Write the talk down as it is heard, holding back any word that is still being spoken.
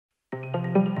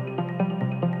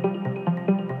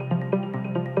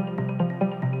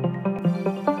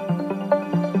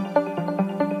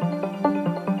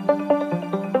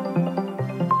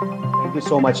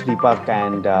so much, Deepak,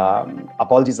 and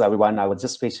apologies, everyone. I was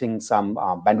just facing some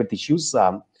bandwidth issues.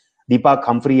 Deepak,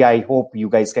 Humphrey, I hope you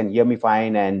guys can hear me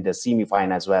fine and see me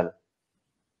fine as well.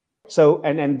 So,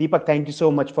 and Deepak, thank you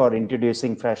so much for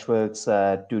introducing Freshworks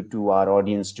to our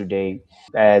audience today.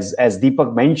 As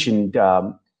Deepak mentioned,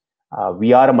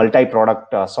 we are a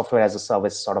multi-product software as a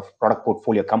service sort of product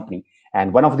portfolio company.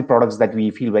 And one of the products that we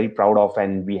feel very proud of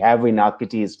and we have in our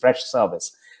kitty is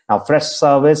Freshservice. Now,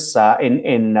 Freshservice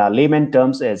in layman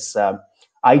terms is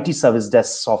IT service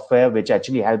desk software, which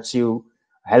actually helps your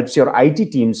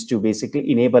IT teams to basically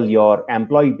enable your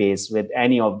employee base with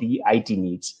any of the IT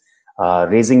needs,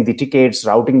 raising the tickets,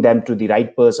 routing them to the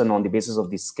right person on the basis of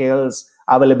the skills,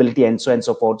 availability, and so on and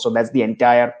so forth. So that's the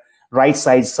entire right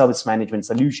size service management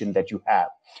solution that you have.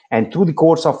 And through the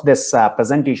course of this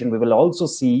presentation, we will also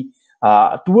see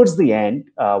towards the end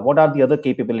what are the other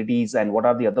capabilities and what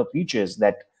are the other features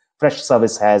that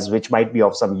Freshservice has, which might be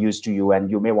of some use to you and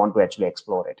you may want to actually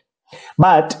explore it.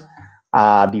 But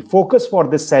the focus for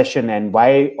this session and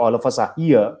why all of us are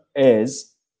here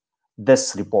is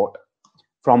this report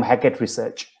from Hackett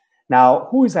Research. Now,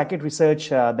 who is Hackett Research?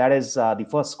 That is the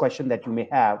first question that you may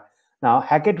have. Now,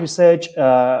 Hackett Research,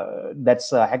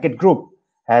 that's Hackett Group,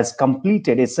 has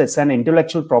completed, it's an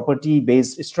intellectual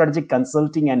property-based strategic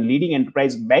consulting and leading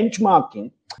enterprise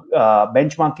benchmarking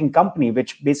company,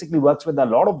 which basically works with a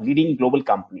lot of leading global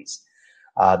companies.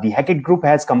 The Hackett Group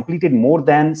has completed more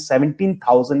than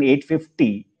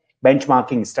 17,850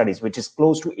 benchmarking studies, which is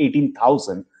close to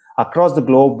 18,000 across the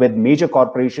globe with major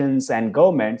corporations and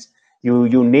governments. You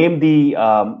name the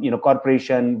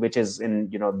corporation which is in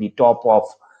the top of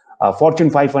Fortune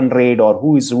 500 or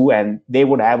who is who, and they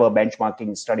would have a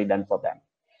benchmarking study done for them.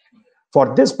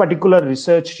 For this particular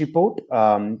research report,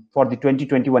 for the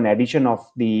 2021 edition of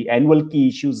the annual key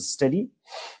issues study,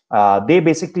 they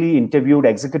basically interviewed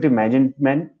executive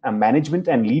management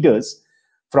and leaders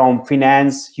from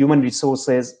finance, human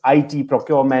resources, IT,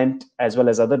 procurement, as well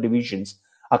as other divisions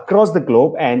across the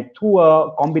globe, and through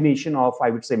a combination of, I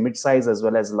would say, mid-size as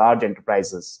well as large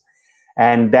enterprises.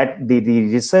 And that the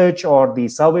research or the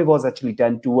survey was actually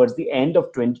done towards the end of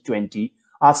 2020,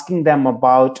 asking them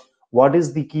about what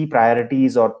is the key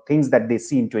priorities or things that they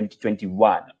see in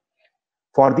 2021.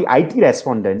 For the IT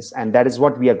respondents, and that is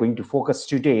what we are going to focus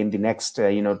today in the next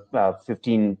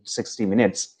 15, 60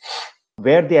 minutes,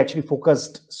 where they actually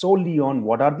focused solely on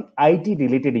what are the IT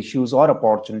related issues or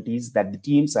opportunities that the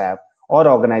teams have or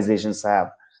organizations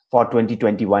have for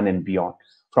 2021 and beyond.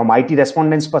 From IT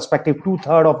respondents' perspective,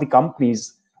 2/3 of the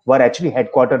companies were actually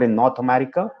headquartered in North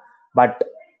America, but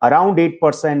around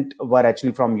 8% were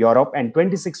actually from Europe and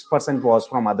 26% was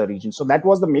from other regions. So that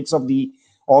was the mix of the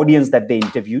audience that they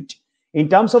interviewed. In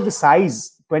terms of the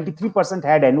size, 23%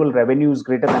 had annual revenues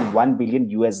greater than $1 billion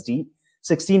USD.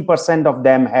 16% of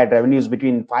them had revenues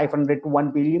between 500 to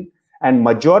 1 billion, and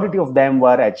majority of them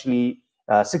were actually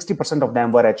 60% of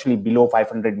them were actually below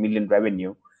 500 million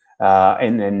revenue.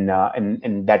 In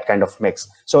that kind of mix.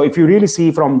 So if you really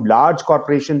see from large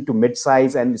corporation to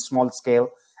mid-size and small scale,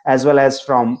 as well as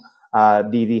from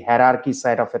the hierarchy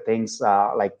side of things,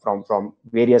 like from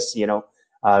various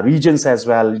regions as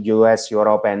well, US,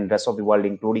 Europe, and rest of the world,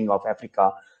 including of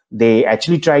Africa, they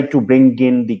actually tried to bring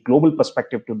in the global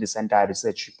perspective to this entire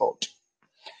research report.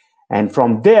 And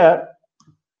from there,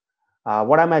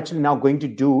 what I'm actually now going to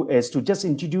do is to just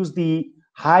introduce the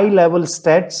high-level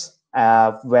stats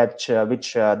which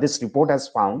this report has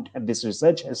found and this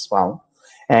research has found,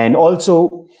 and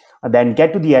also then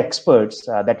get to the experts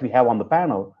that we have on the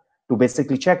panel to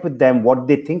basically check with them what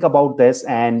they think about this.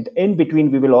 And in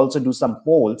between, we will also do some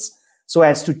polls so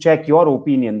as to check your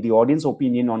opinion, the audience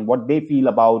opinion, on what they feel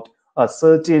about a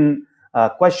certain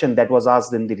question that was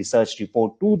asked in the research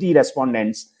report to the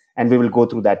respondents, and we will go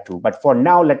through that too. But for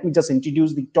now, let me just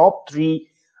introduce the top 3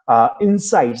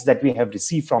 insights that we have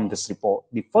received from this report.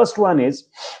 The first one is,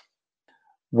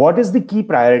 what is the key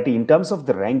priority in terms of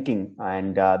the ranking?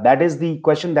 And that is the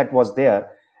question that was there.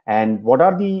 And what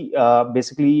are the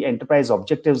basically enterprise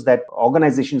objectives that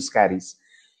organizations carries?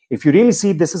 If you really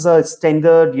see, this is a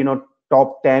standard,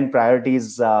 top 10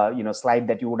 priorities, slide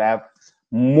that you would have.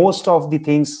 Most of the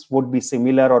things would be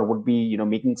similar or would be,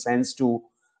 making sense to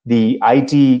the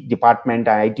IT department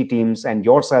and IT teams and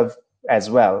yourself as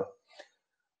well.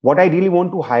 What I really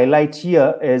want to highlight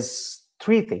here is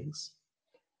 3 things.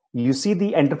 You see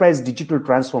the enterprise digital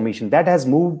transformation that has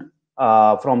moved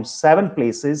from 7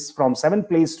 places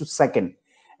to 2nd.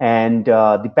 And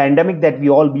the pandemic that we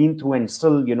all been through and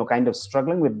still, kind of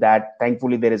struggling with that.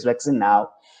 Thankfully, there is vaccine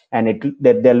now, and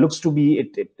there looks to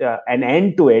be an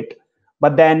end to it.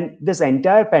 But then this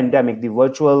entire pandemic, the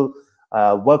virtual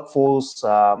workforce,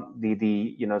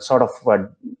 the sort of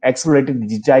accelerated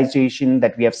digitization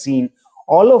that we have seen,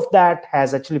 all of that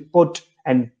has actually put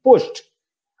and pushed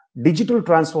digital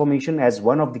transformation as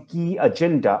one of the key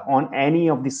agenda on any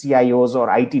of the CIOs or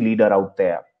IT leader out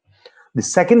there. The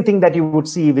second thing that you would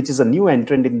see, which is a new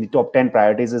entrant in the top 10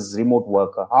 priorities, is remote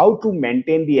work. How to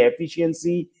maintain the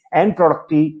efficiency and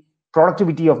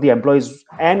productivity of the employees,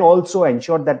 and also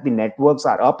ensure that the networks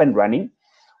are up and running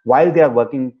while they are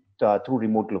working through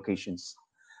remote locations.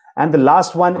 And the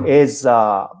last one is,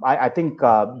 I think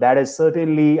that is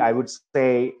certainly, I would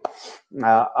say,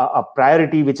 a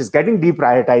priority which is getting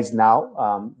deprioritized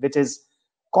now, which is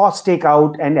cost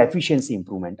takeout and efficiency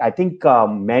improvement. I think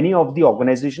many of the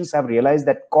organizations have realized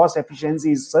that cost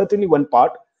efficiency is certainly one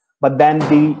part, but then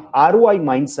the ROI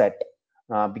mindset,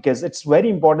 because it's very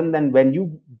important. Then when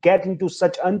you get into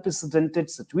such unprecedented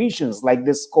situations like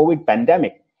this COVID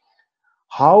pandemic,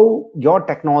 how your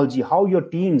technology, how your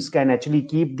teams can actually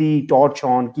keep the torch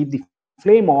on, keep the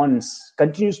flame on,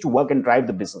 continues to work and drive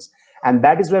the business. And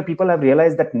that is where people have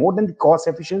realized that more than the cost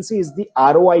efficiency is the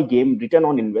ROI game, return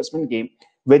on investment game,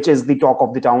 which is the talk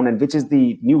of the town and which is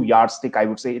the new yardstick. I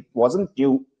would say it wasn't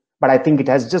new, but I think it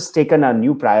has just taken a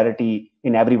new priority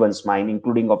in everyone's mind,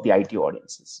 including of the IT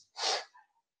audiences.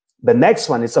 The next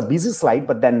one is a busy slide,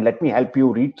 but then let me help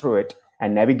you read through it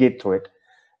and navigate through it.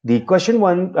 The question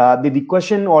the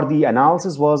question or the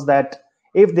analysis was that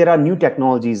if there are new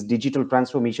technologies, digital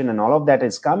transformation and all of that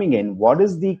is coming in, what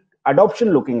is the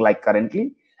adoption looking like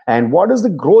currently? And what is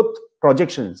the growth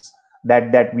projections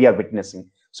that we are witnessing?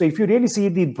 So if you really see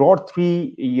the broad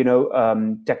three,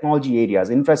 technology areas,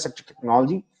 infrastructure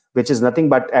technology, which is nothing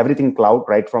but everything cloud,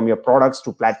 right? From your products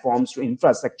to platforms to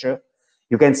infrastructure,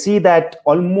 you can see that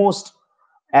almost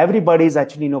everybody is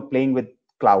actually, playing with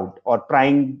cloud or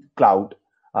trying cloud,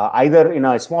 either in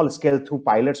a small scale through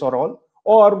pilots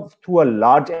or through a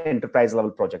large enterprise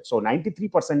level project. So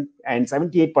 93% and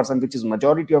 78%, which is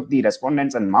majority of the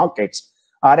respondents and markets,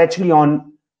 are actually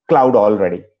on cloud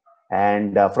already.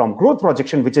 And from growth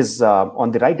projection, which is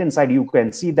on the right hand side, you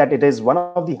can see that it is one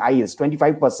of the highest.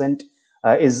 25%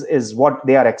 is what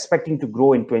they are expecting to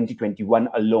grow in 2021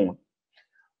 alone.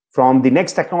 From the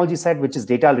next technology set, which is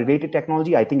data related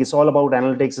technology, I think it's all about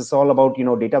analytics. It's all about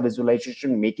data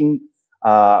visualization, making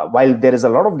while there is a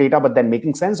lot of data, but then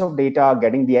making sense of data,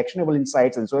 getting the actionable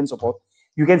insights, and so on and so forth.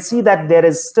 You can see that there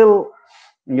is still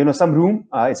some room.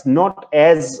 It's not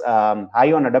as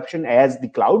high on adoption as the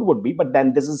cloud would be, but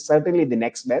then this is certainly the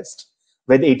next best,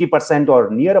 with 80% or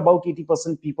near about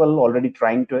 80% people already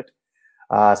trying to it.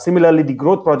 Similarly, the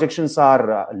growth projections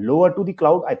are lower to the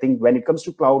cloud. I think when it comes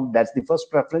to cloud, that's the first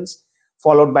preference,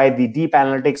 followed by the deep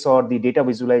analytics or the data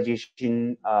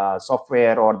visualization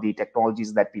software or the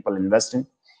technologies that people invest in.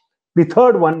 The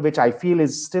third one, which I feel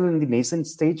is still in the nascent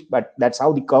stage, but that's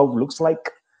how the curve looks like,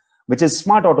 which is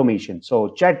smart automation.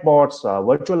 So chatbots,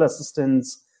 virtual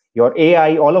assistants, your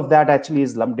AI, all of that actually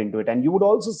is lumped into it. And you would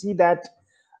also see that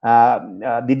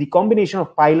the combination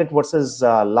of pilot versus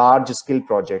large scale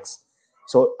projects.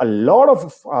 So a lot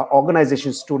of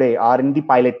organizations today are in the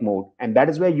pilot mode, and that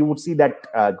is where you would see that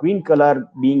green color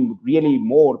being really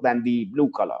more than the blue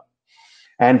color.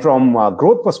 And from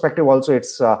growth perspective, also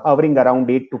it's hovering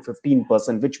around 8 to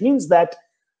 15%, which means that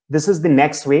this is the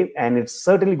next wave, and it's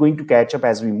certainly going to catch up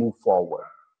as we move forward.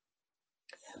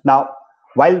 Now,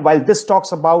 while this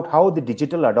talks about how the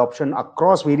digital adoption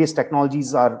across various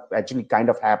technologies are actually kind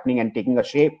of happening and taking a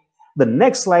shape, the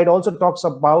next slide also talks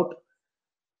about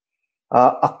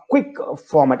a quick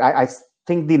format. I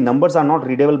think the numbers are not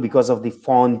readable because of the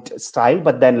font style,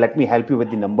 but then let me help you with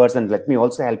the numbers, and let me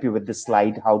also help you with this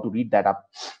slide, how to read that up.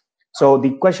 So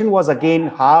the question was again,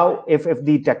 how if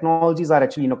the technologies are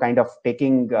actually kind of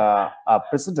taking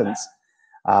precedence,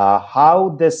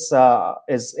 how this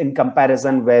is in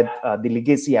comparison with the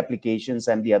legacy applications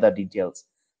and the other details.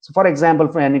 So for example,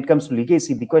 when it comes to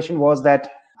legacy, the question was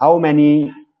that how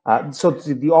many so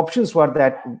the options were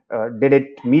that did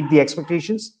it meet the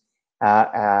expectations?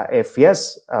 If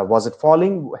yes, was it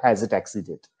falling? Has it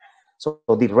exceeded? So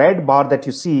the red bar that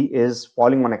you see is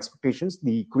falling on expectations.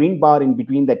 The green bar in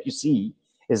between that you see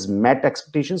is met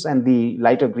expectations, and the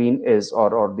lighter green is,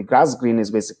 or the grass green is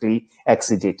basically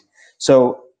exceeded.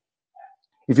 So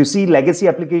if you see legacy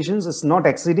applications, it's not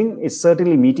exceeding, it's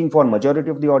certainly meeting for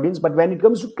majority of the audience. But when it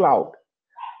comes to cloud,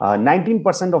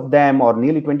 19% of them, or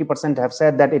nearly 20%, have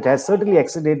said that it has certainly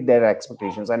exceeded their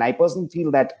expectations. And I personally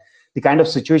feel that the kind of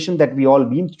situation that we all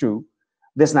been through,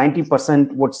 this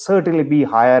 90% would certainly be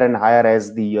higher and higher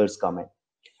as the years come in.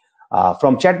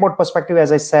 From chatbot perspective,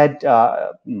 as I said,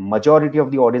 majority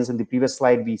of the audience in the previous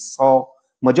slide, we saw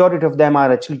majority of them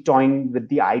are actually toying with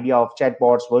the idea of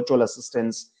chatbots, virtual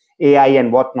assistants, AI,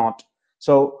 and whatnot.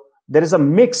 So there is a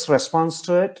mixed response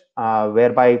to it,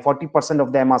 whereby 40%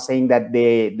 of them are saying that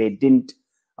they didn't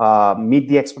meet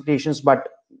the expectations, but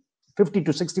 50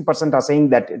 to 60% are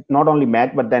saying that it not only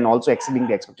met but then also exceeding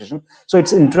the expectation. So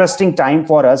it's interesting time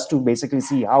for us to basically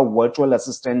see how virtual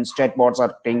assistants, chatbots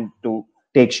are going to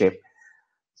take shape.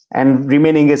 And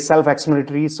remaining is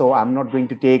self-explanatory, so I'm not going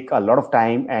to take a lot of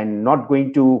time and not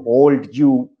going to hold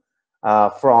you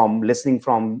from listening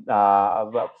to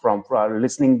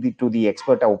the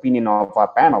expert opinion of our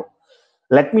panel.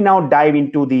 Let me now dive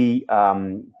into the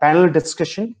panel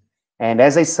discussion. And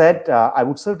as I said, I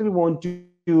would certainly want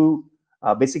to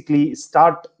basically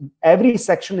start every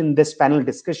section in this panel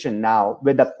discussion now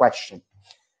with a question.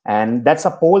 And that's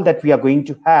a poll that we are going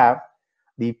to have.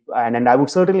 And I would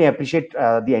certainly appreciate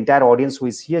the entire audience who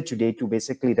is here today to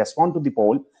basically respond to the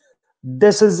poll.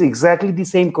 This is exactly the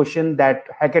same question that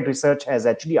Hackett Research has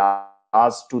actually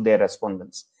asked to their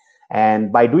respondents.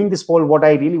 And by doing this poll, what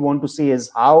I really want to say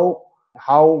is how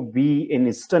we in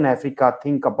Eastern Africa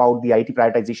think about the IT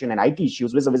prioritization and IT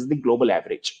issues vis-a-vis the global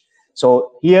average.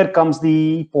 So here comes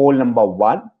the poll number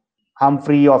one.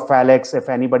 Humphrey or Felix, if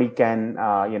anybody can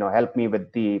help me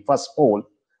with the first poll,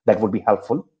 that would be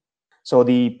helpful. So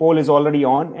the poll is already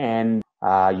on, and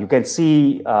you can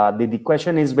see the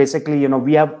question is basically,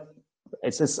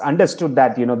 it's understood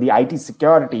that the IT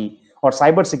security or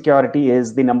cyber security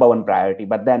is the number one priority.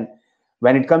 But then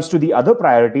when it comes to the other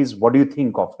priorities, what do you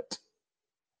think of it?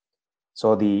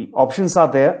 So the options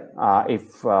are there.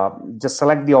 If just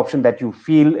select the option that you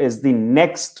feel is the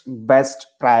next best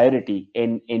priority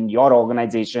in your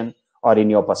organization or in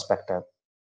your perspective.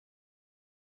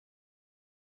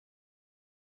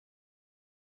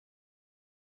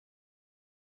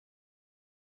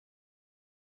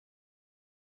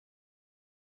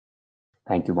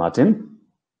 Thank you, Martin.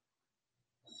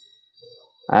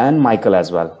 And Michael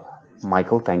as well.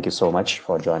 Michael, thank you so much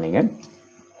for joining in.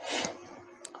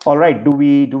 All right, do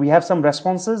we have some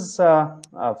responses,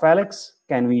 Felix?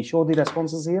 Can we show the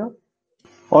responses here?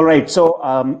 All right, so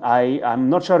I'm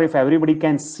not sure if everybody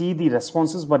can see the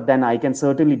responses, but then I can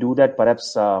certainly do that.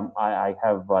 Perhaps I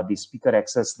have the speaker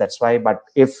access, that's why. But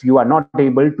if you are not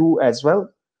able to as well,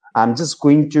 I'm just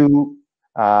going to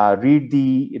read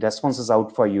the responses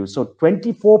out for you. So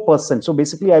 24%, so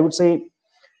basically I would say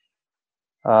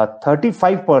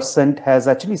 35% has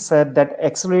actually said that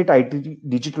accelerate IT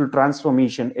digital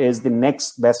transformation is the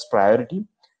next best priority,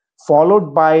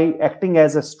 followed by acting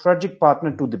as a strategic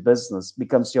partner to the business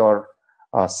becomes your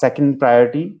second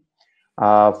priority,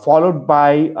 followed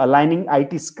by aligning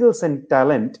IT skills and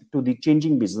talent to the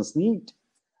changing business need,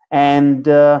 and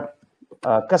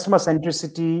customer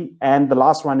centricity, and the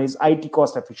last one is IT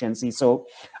cost efficiency. So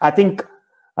I think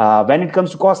when it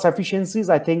comes to cost efficiencies,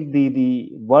 I think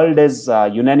the world is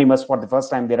unanimous for the first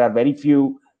time. There are very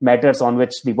few matters on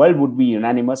which the world would be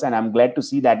unanimous, and I'm glad to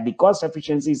see that the cost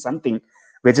efficiency is something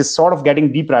which is sort of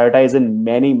getting deprioritized in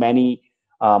many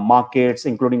markets,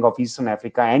 including of Eastern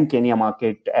Africa and Kenya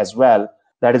market as well.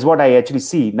 That is what I actually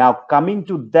see. Now, coming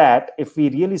to that, if we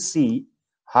really see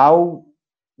how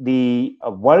the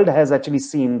world has actually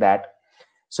seen that,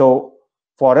 so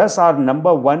for us, our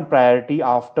number one priority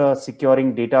after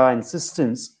securing data and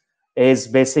systems is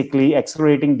basically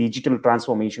accelerating digital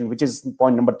transformation, which is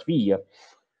point number 3 here.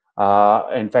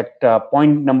 In fact,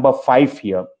 point number 5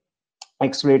 here,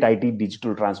 accelerate IT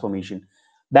digital transformation.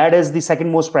 That is the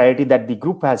second most priority that the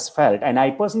group has felt. And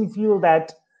I personally feel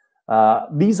that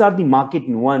these are the market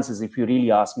nuances, if you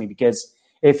really ask me, because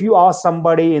if you ask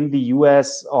somebody in the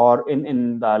US or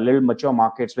in the little mature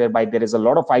markets whereby there is a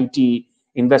lot of IT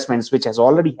investments which has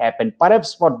already happened,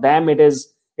 perhaps for them it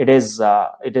is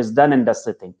done and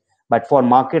dusted thing. But for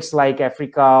markets like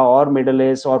Africa or Middle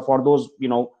East, or for those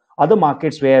other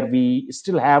markets where we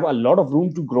still have a lot of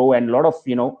room to grow and a lot of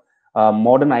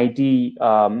modern IT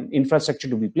infrastructure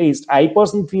to be placed, I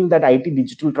personally feel that IT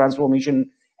digital transformation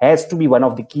has to be one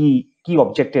of the key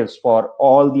objectives for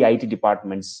all the IT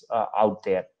departments out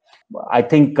there. I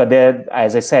think there,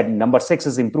 as I said, number 6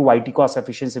 is improve IT cost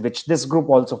efficiency, which this group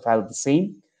also felt the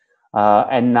same.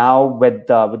 And now with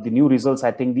the new results,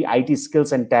 I think the IT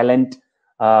skills and talent,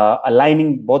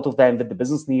 aligning both of them with the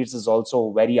business needs is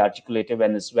also very articulative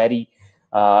and is very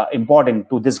important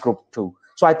to this group too.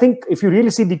 So I think if you really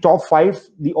see the top 5,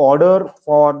 the order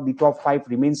for the top 5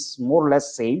 remains more or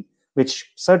less same,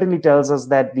 which certainly tells us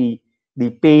that the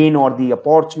pain or the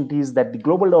opportunities that the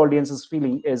global audience is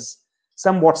feeling is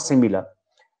somewhat similar.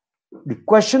 The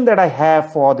question that I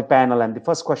have for the panel, and the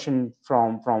first question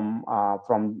from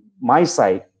my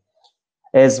side,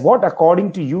 is what,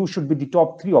 according to you, should be the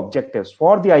top 3 objectives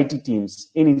for the IT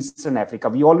teams in Eastern Africa?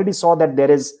 We already saw that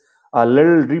there is a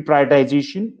little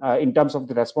reprioritization in terms of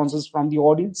the responses from the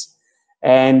audience.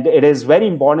 And it is very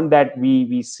important that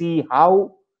we see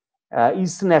how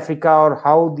Eastern Africa or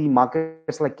how the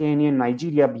markets like Kenya and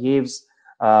Nigeria behaves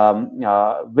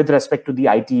with respect to the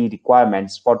IT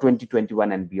requirements for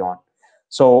 2021 and beyond.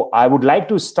 So I would like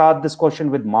to start this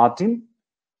question with Martin.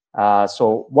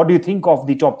 So what do you think of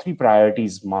the top 3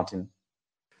 priorities, Martin?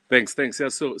 Thanks. Yeah.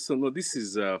 So no, this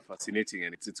is fascinating,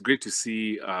 and it's great to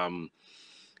see,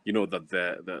 that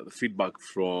the feedback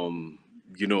from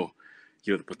the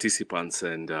participants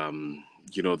and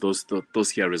those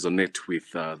here resonate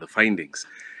with the findings.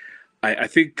 I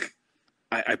think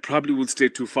I probably would stay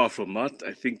too far from that.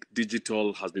 I think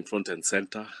digital has been front and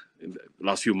center in the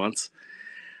last few months.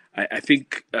 I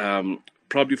think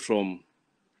probably from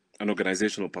an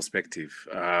organizational perspective,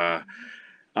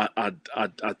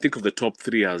 I'd think of the top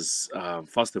 3 as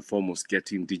first and foremost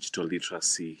getting digital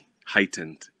literacy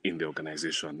heightened in the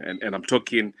organization, and I'm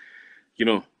talking,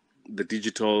 the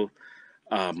digital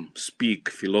speak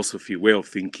philosophy, way of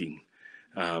thinking,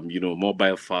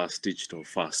 mobile first, digital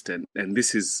first, and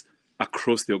this is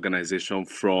across the organization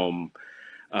from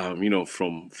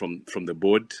from the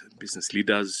board, business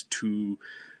leaders to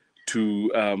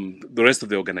the rest of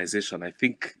the organization. I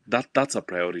think that's a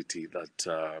priority that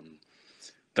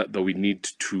we need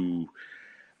to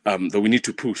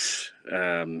push,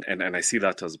 and I see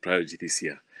that as a priority this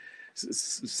year.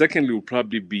 Secondly, will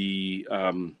probably be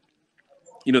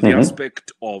the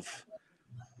aspect of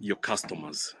your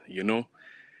customers.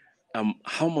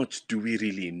 How much do we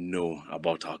really know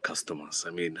about our customers?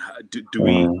 I mean,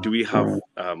 do we have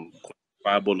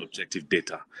quantifiable objective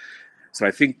data? So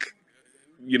I think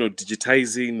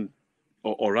digitizing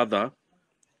or rather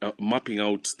mapping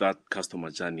out that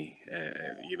customer journey,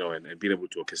 and being able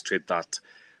to orchestrate that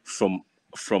from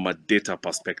a data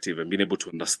perspective, and being able to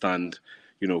understand,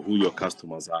 who your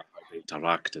customers are, how they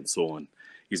interact, and so on,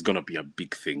 is going to be a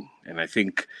big thing. And I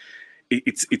think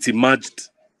it's emerged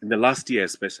in the last year,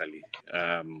 especially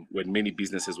when many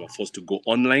businesses were forced to go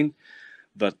online.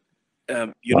 But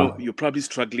you're probably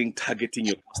struggling targeting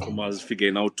your customers,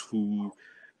 figuring out who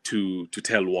to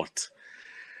tell what.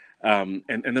 And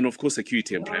then, of course,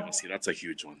 security and privacy. That's a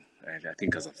huge one. And I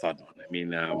think as a third one, I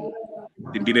mean,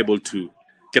 being able to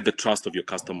get the trust of your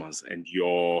customers and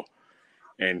your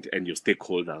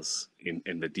stakeholders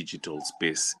in the digital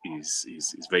space is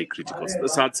very critical.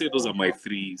 So I'd say those are my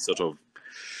 3 sort of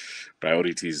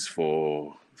priorities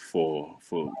for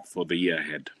the year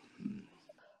ahead.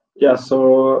 Yeah,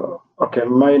 so okay,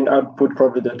 mine, I'd put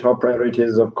probably the top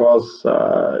priorities. Of course,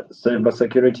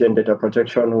 cybersecurity and data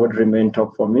protection would remain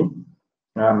top for me.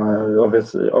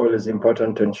 Obviously, always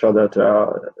important to ensure that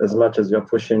as much as you're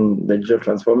pushing the digital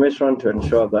transformation, to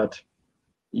ensure that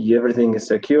everything is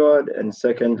secured. And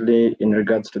secondly, in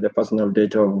regards to the personal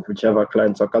data of whichever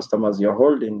clients or customers you're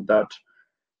holding, that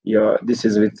this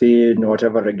is within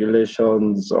whatever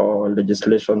regulations or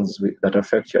legislations that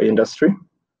affect your industry.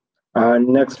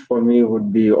 Next for me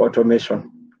would be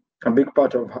automation. A big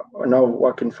part of now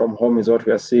working from home is what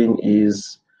we are seeing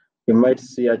is we might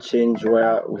see a change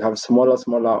where we have smaller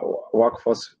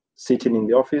workforce sitting in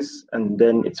the office, and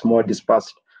then it's more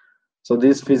dispersed. So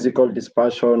this physical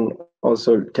dispersion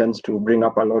also tends to bring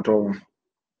up a lot of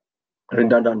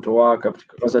redundant work,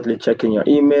 constantly checking your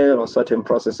email or certain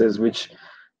processes which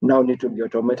now need to be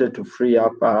automated to free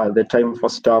up the time for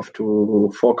staff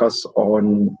to focus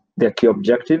on their key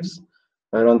objectives.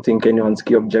 I don't think anyone's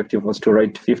key objective was to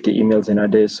write 50 emails in a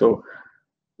day. So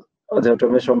the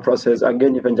automation process,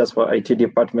 again, even just for IT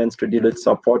departments to deal with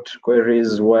support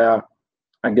queries where,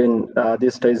 again,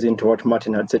 this ties into what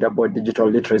Martin had said about digital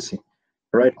literacy.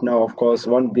 Right now, of course,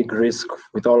 one big risk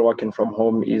with all working from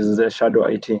home is the shadow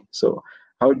IT. So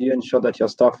how do you ensure that your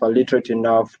staff are literate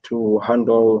enough to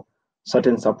handle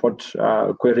certain support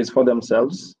queries for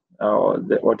themselves,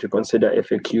 what you consider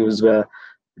FAQs, where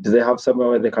do they have somewhere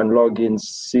where they can log in,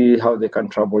 see how they can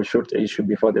troubleshoot the issue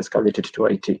before they escalate it to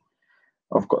IT?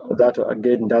 Of course, that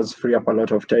again does free up a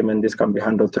lot of time, and this can be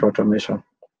handled through automation.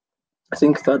 I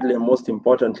think thirdly, and most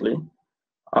importantly,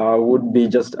 would be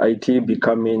just IT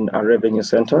becoming a revenue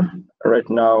center. Right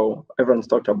now, everyone's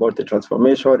talked about the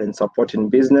transformation and supporting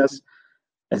business.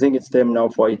 I think it's time now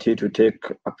for IT to take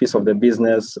a piece of the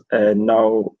business and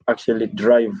now actually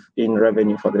drive in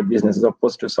revenue for the business, as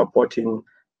opposed to supporting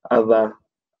other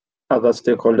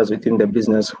stakeholders within the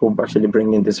business who actually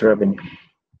bring in this revenue.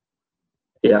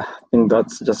 Yeah, I think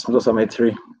those are my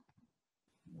 3.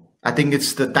 I think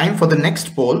it's the time for the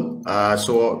next poll.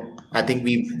 So I think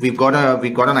we've got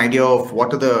an idea of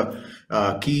what are the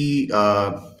key.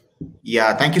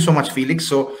 Yeah, thank you so much, Felix.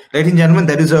 So, ladies and gentlemen,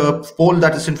 there is a poll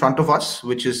that is in front of us,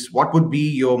 which is what would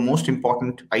be your most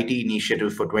important IT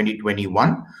initiative for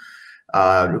 2021?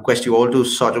 Request you all to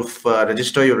sort of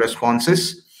register your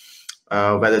responses,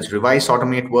 whether it's revise,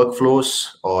 automate workflows,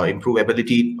 or improve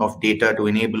ability of data to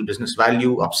enable business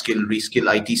value, upskill,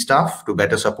 reskill IT staff to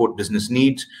better support business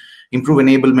needs, improve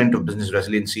enablement of business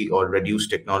resiliency, or reduce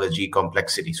technology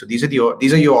complexity. So these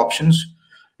are your options.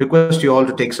 Request you all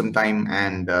to take some time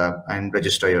and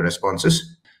register your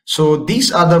responses. So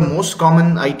these are the most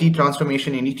common IT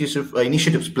transformation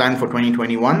initiatives planned for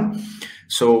 2021.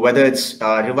 So whether it's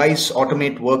revise,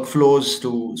 automate workflows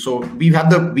so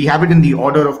we have it in the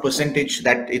order of percentage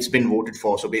that it's been voted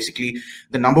for. So basically,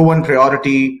 the number one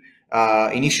priority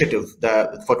initiative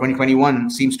for 2021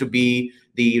 seems to be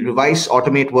the revise,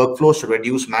 automate workflows to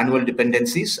reduce manual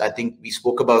dependencies. I think we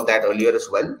spoke about that earlier as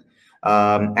well.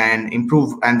 And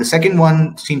improve. And the second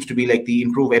one seems to be like the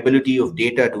improve ability of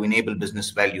data to enable business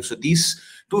value. So these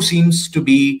two seems to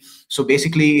be, so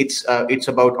basically it's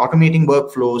about automating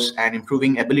workflows and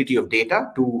improving ability of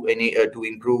data to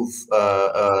improve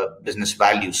business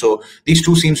value. So these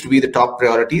two seems to be the top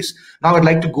priorities. Now I'd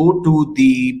like to go to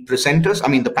the presenters,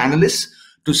 the panelists,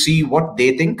 to see what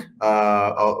they think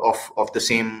of the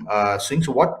same thing.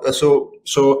 So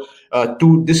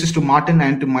this is to Martin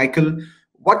and to Michael.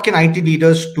 What can IT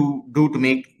leaders do to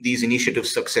make these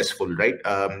initiatives successful, right?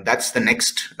 That's the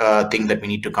next thing that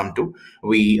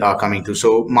we are coming to.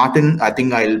 So Martin, I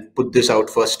think I'll put this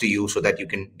out first to you so that you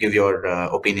can give your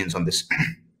opinions on this.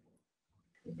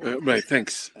 Right,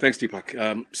 thanks Deepak.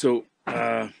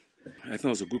 I think it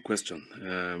was a good question.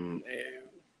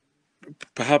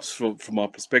 Perhaps from our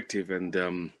perspective and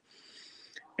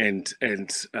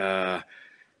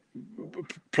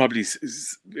probably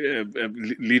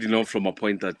leading on from a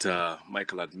point that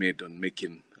Michael had made on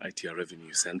making IT a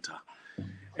revenue center,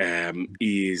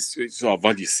 is it's our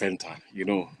value center,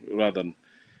 rather than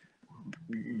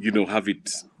have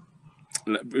it,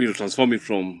 transforming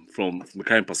from the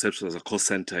current perception as a cost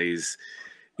center is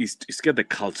to get the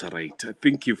culture right. I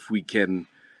think if we can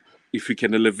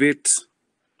elevate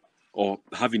or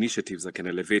have initiatives that can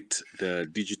elevate the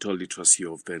digital literacy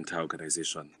of the entire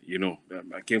organization.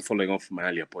 Again, following off my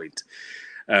earlier point,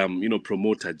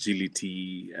 promote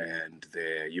agility and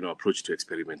the, approach to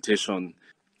experimentation,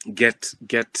 get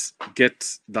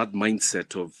that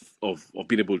mindset of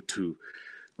being able to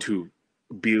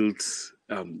build,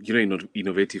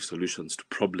 innovative solutions to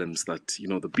problems that,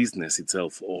 the business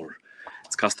itself or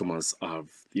its customers have,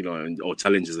 or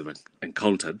challenges have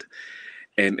encountered.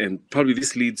 And probably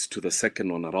this leads to the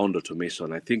second one around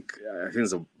automation. I think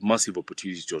there's a massive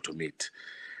opportunity to automate.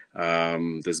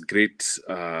 There's great,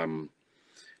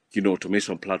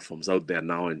 automation platforms out there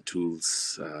now and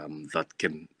tools that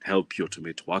can help you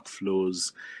automate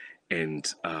workflows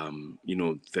and,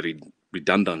 the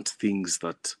redundant things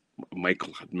that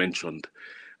Michael had mentioned,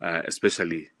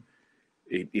 especially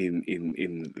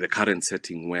in the current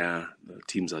setting where the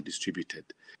teams are distributed.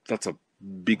 That's a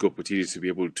big opportunity to be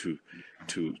able to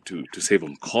save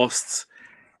on costs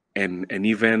and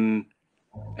even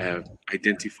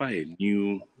identify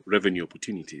new revenue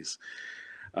opportunities.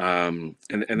 And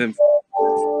then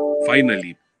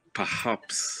finally,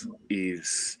 perhaps,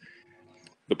 is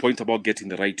the point about getting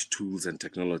the right tools and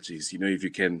technologies. If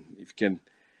you can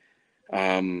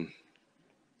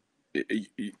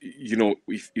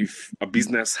if a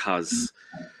business has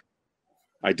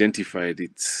identified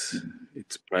its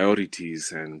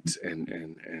priorities and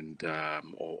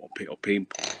pain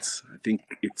points, I think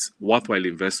it's worthwhile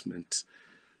investment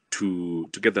to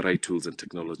get the right tools and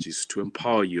technologies to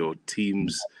empower your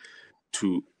teams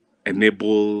to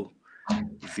enable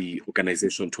the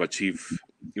organization to achieve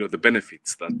the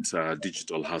benefits that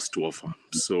digital has to offer.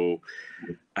 So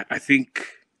I think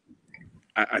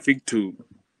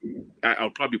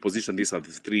I'll probably position this as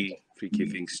the three key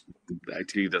things that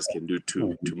IT leaders can do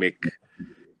to make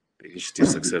the initiative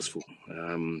successful.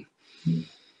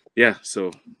 That's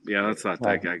that.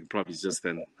 I probably just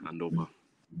then hand over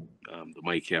the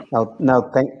mic here.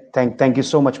 Now, thank you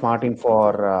so much, Martin,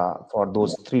 for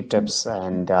those three tips.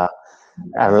 And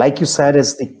like you said,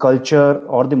 is the culture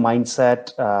or the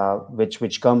mindset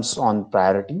which comes on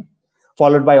priority,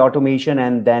 followed by automation,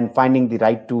 and then finding the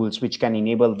right tools which can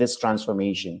enable this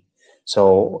transformation.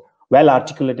 So well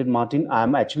articulated, Martin.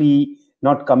 I'm actually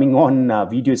not coming on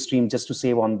video stream just to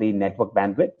save on the network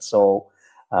bandwidth. So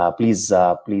please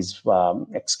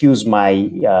excuse my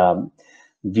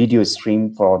video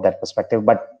stream for that perspective.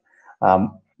 But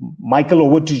Michael,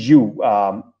 over to you.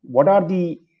 What are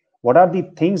the what are the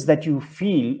things that you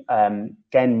feel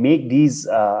can make these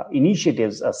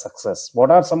initiatives a success?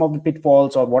 What are some of the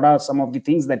pitfalls, or what are some of the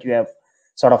things that you have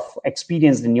sort of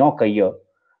experienced in your career,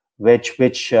 which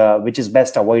is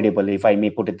best avoidable, if I may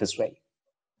put it this way?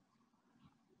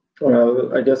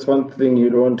 Well, I guess one thing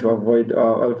you don't want to avoid,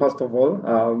 well, first of all,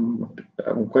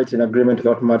 I'm quite in agreement with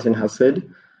what Martin has said,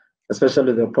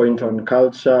 especially the point on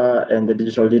culture and the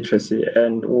digital literacy.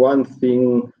 And one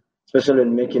thing, especially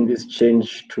in making this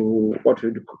change to what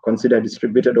we consider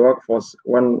distributed workforce,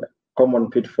 one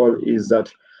common pitfall is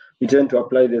that we tend to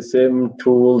apply the same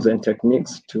tools and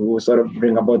techniques to sort of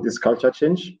bring about this culture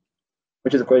change,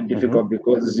 which is quite difficult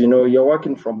because, you know, you're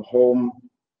working from home.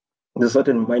 There's a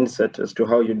certain mindset as to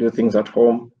how you do things at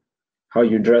home, how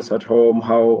you dress at home,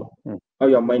 how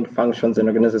your mind functions and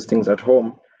organizes things at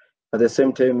home. At the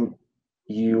same time,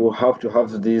 you have to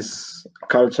have this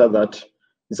culture that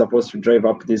is supposed to drive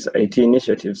up this IT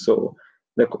initiative. So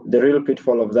the real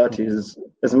pitfall of that is,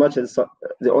 as much as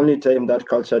the only time that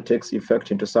culture takes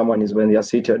effect into someone is when they are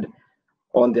seated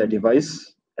on their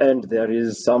device and there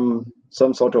is some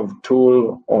sort of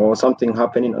tool or something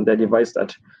happening on their device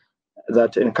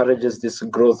that encourages this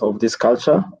growth of this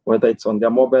culture, whether it's on their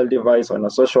mobile device, on a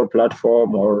social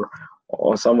platform, or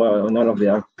somewhere on one of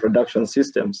their production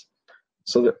systems.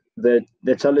 So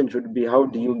the challenge would be, how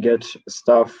do you get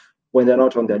staff when they're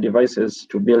not on their devices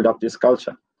to build up this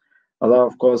culture? Although,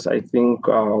 of course, I think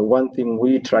one thing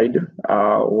we tried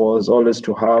was always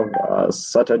to have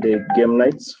Saturday game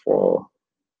nights for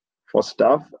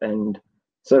staff, and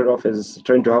started off as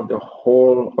trying to have the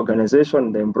whole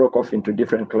organization, then broke off into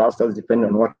different clusters depending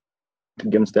on what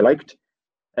games they liked.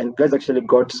 And guys actually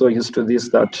got so used to this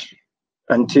that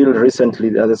until recently,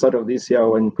 at the start of this year,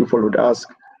 when people would ask,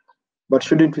 but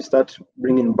shouldn't we start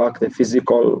bringing back the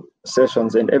physical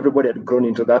sessions? And everybody had grown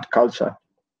into that culture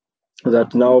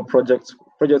that now projects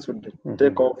would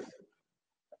take off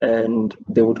and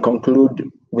they would conclude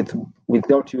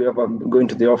without you ever going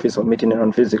to the office or meeting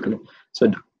anyone physically.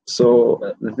 So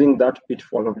I think that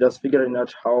pitfall of just figuring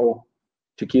out how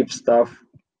to keep staff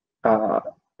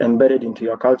embedded into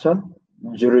your culture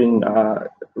during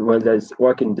while there's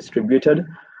working distributed.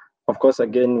 Of course,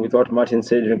 again, with what Martin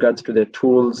said in regards to the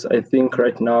tools, I think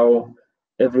right now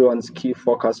everyone's key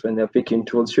focus when they're picking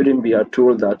tools shouldn't be a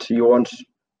tool that you want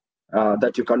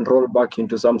that you can roll back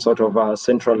into some sort of a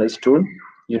centralized tool.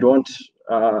 You don't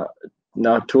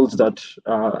now tools that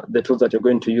the tools that you're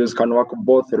going to use can work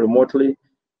both remotely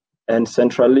and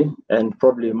centrally, and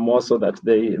probably more so that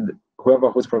whoever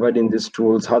who's providing these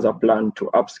tools has a plan to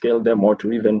upscale them or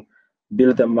to even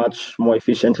build them much more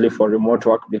efficiently for remote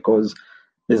work, because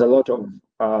there's a lot of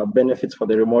benefits for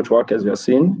the remote work as we are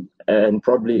seeing, and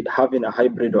probably having a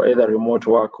hybrid or either remote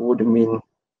work would mean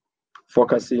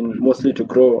focusing mostly to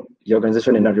grow your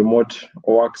organization in a remote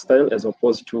work style, as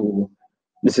opposed to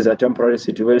this is a temporary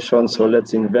situation, so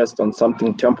let's invest on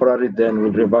something temporary, then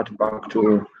we'll revert back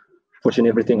to putting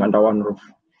everything under one roof.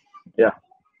 Yeah.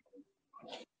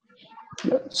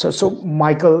 So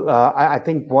Michael, I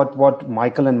think what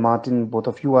Michael and Martin, both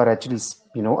of you are actually,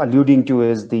 alluding to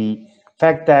is the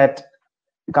fact that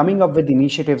coming up with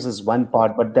initiatives is one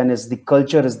part, but then is the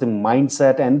culture, is the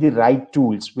mindset and the right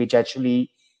tools, which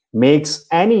actually makes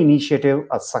any initiative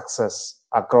a success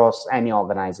across any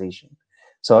organization.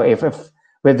 So if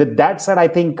with that said, I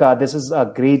think this is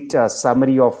a great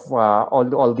summary of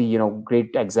all the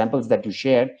great examples that you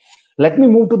shared. Let me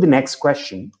move to the next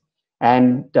question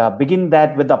and begin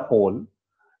that with a poll.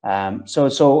 So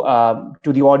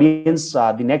to the audience,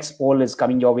 the next poll is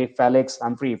coming your way. Felix,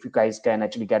 Humphrey, if you guys can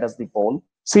actually get us the poll.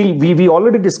 See, we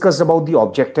already discussed about the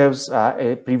objectives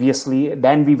previously.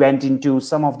 Then we went into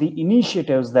some of the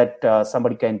initiatives that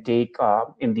somebody can take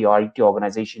in the RET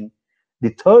organization. The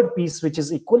third piece, which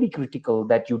is equally critical,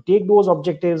 that you take those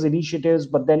objectives, initiatives,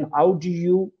 but then how do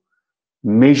you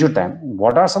measure them?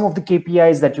 What are some of the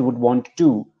KPIs that you would want to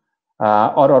do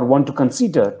or want to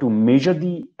consider to measure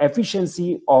the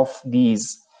efficiency of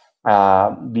these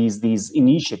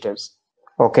initiatives?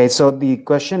 Okay, so the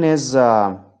question is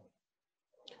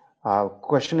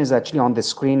actually on the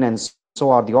screen, and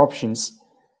so are the options.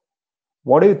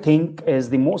 What do you think is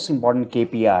the most important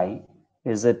KPI?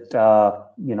 Is it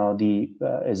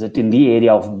is it in the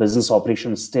area of business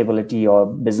operation stability or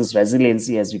business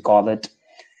resiliency, as we call it?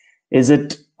 Is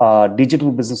it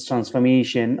digital business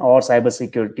transformation or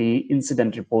cybersecurity,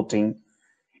 incident reporting,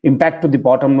 impact to the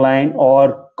bottom line,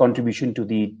 or contribution to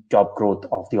the job growth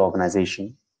of the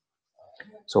organization?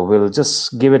 So we'll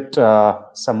just give it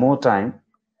some more time.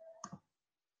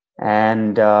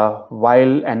 And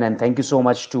then thank you so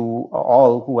much to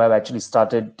all who have actually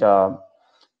started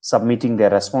submitting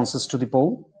their responses to the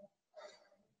poll.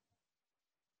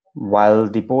 While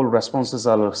the poll responses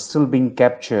are still being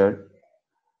captured,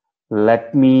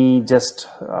 let me just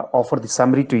offer the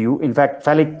summary to you. In fact,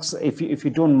 Felix, if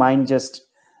you don't mind just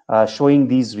showing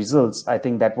these results, I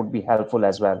think that would be helpful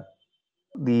as well.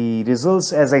 The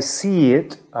results, as I see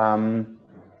it,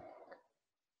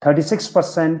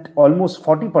 36%, almost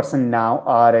 40% now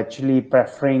are actually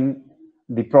preferring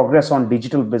the progress on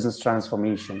digital business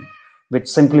transformation, which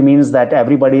simply means that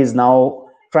everybody is now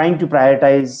trying to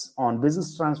prioritize on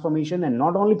business transformation, and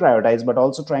not only prioritize, but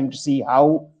also trying to see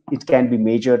how it can be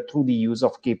measured through the use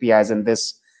of KPIs in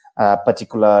this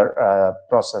particular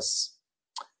process.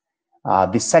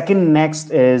 The second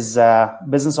next is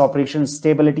business operations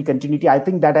stability continuity. I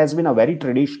think that has been a very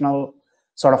traditional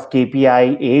sort of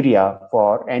KPI area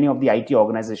for any of the IT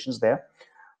organizations there.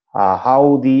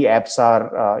 How the apps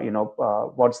are,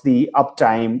 what's the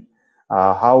uptime,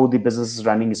 how the business is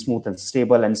running smooth and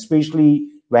stable, and especially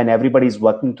when everybody is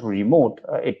working through remote,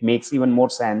 it makes even more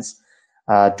sense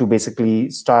to basically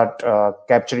start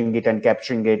capturing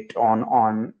it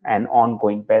on an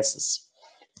ongoing basis.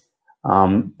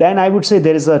 Then I would say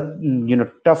there is a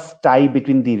tough tie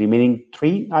between the remaining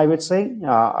three. I would say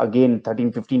again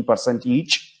 13-15%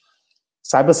 each.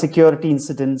 Cybersecurity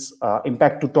incidents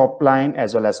impact to top line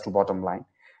as well as to bottom line.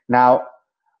 Now,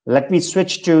 let me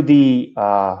switch to the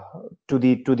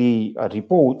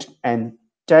report and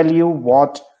tell you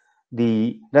what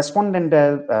the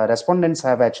respondents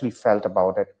have actually felt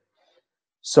about it.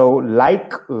 So,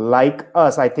 like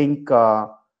us, I think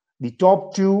the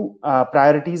top two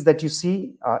priorities that you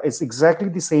see is exactly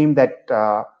the same that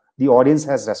the audience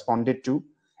has responded to.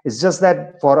 It's just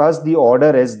that for us, the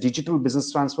order is digital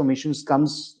business transformations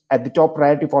comes at the top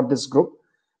priority for this group.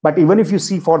 But even if you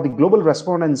see for the global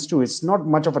respondents too, it's not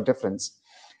much of a difference.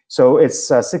 So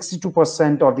it's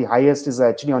 62%, or the highest is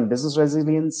actually on business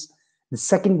resilience. The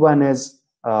second one is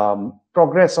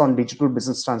progress on digital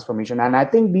business transformation. And I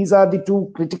think these are the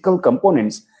two critical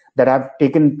components that have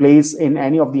taken place in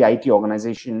any of the IT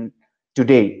organization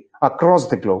today across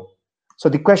the globe. So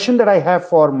the question that I have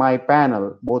for my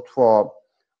panel, both for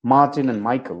Martin and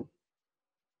Michael,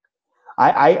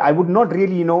 I would not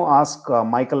really, ask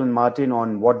Michael and Martin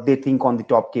on what they think on the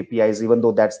top KPIs, even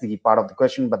though that's the part of the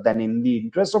question. But then in the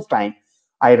interest of time,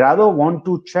 I rather want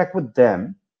to check with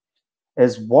them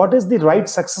is what is the right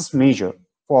success measure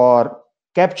for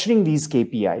capturing these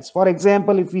KPIs. For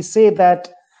example, if we say that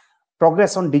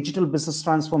progress on digital business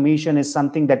transformation is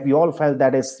something that we all felt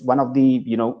that is one of the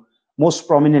most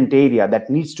prominent area that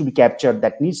needs to be captured,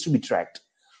 that needs to be tracked,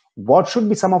 what should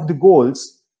be some of the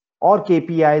goals or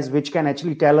KPIs which can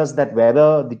actually tell us that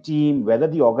whether the team, whether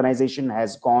the organization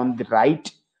has gone the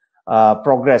right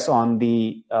progress on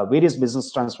the various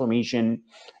business transformation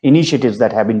initiatives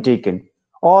that have been taken,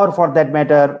 or for that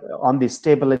matter on the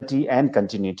stability and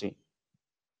continuity.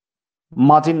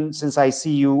 Martin, since I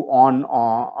see you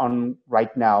on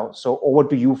right now, so over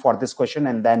to you for this question,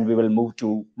 and then we will move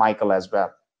to Michael as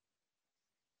well.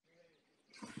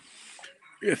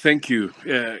 Yeah, thank you.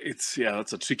 That's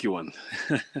a tricky one.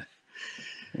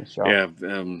 Sure. Yeah,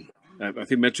 I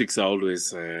think metrics are always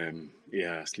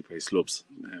slippery slopes,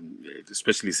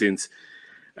 especially since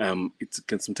it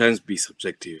can sometimes be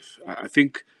subjective. I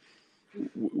think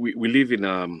we live in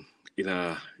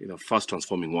a fast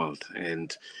transforming world,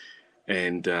 and I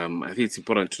think it's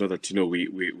important to know that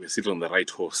we're sitting on the right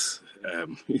horse,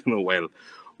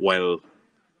 while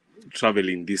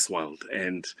traveling this world,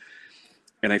 and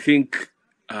I think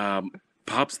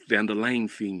perhaps the underlying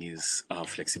thing is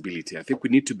flexibility. I think we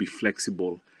need to be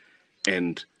flexible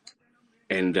and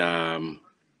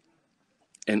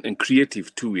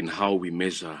creative too in how we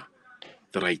measure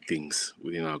the right things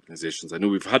within our organizations. I know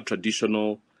we've had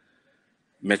traditional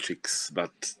metrics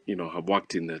that have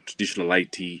worked in the traditional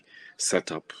IT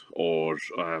setup or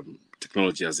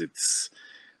technology as it's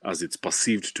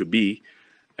perceived to be,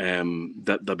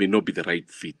 that may not be the right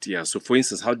fit. Yeah. So, for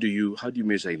instance, how do you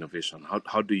measure innovation?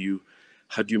 How do you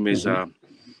measure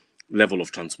level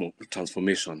of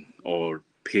transformation or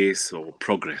pace or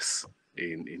progress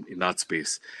in that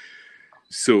space?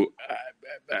 So,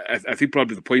 I think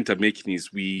probably the point I'm making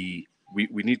is we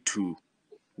need to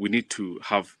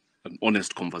have an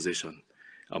honest conversation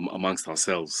amongst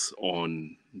ourselves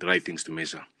on the right things to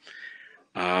measure.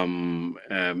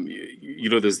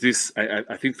 There's this,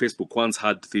 I think Facebook once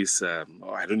had this, I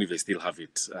don't know if they still have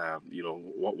it,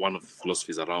 one of the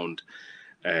philosophies around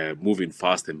moving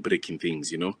fast and breaking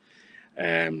things,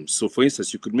 So for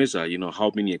instance, you could measure,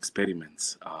 how many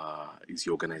experiments is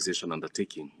your organization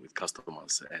undertaking with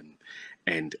customers,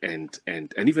 and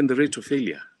even the rate of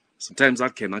failure. Sometimes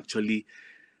that can actually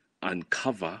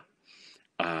uncover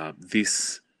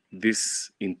this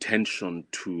this intention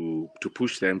to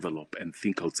push the envelope and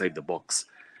think outside the box,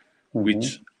 Mm-hmm.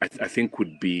 which I think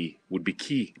would be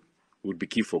key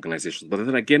for organizations. But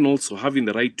then again, also having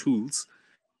the right tools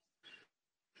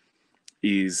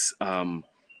is I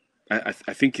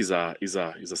think is a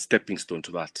stepping stone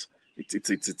to that.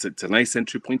 It's a nice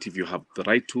entry point. If you have the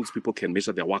right tools, people can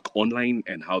measure their work online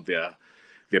and how they're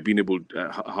being able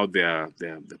how they're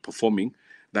performing.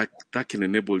 That can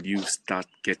enable you start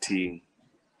getting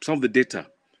some of the data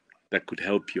that could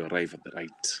help you arrive at the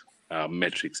right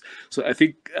metrics. So I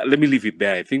think let me leave it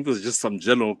there. I think there's just some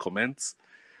general comments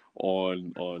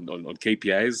on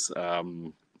KPIs,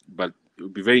 but it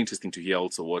would be very interesting to hear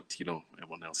also what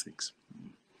everyone else thinks.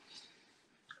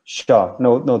 Sure.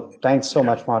 No. Thanks so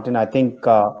much, Martin. I think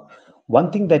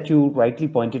one thing that you rightly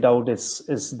pointed out is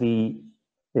the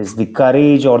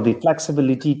courage or the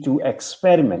flexibility to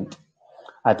experiment.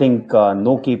 I think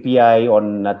no KPI or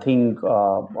nothing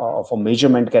of a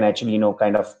measurement can actually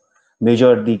kind of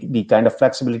measure the kind of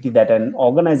flexibility that an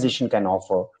organization can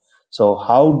offer. So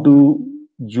how do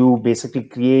you basically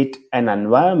create an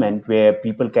environment where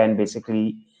people can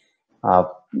basically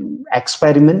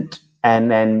experiment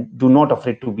and do not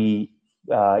afraid to be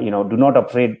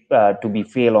to be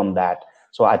fail on that.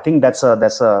 So I think that's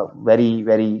a very,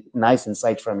 very nice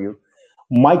insight from you,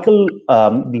 Michael.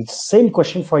 The same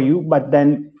question for you, but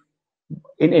then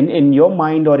in your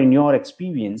mind or in your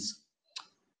experience,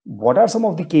 what are some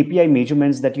of the KPI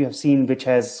measurements that you have seen which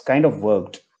has kind of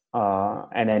worked,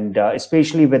 and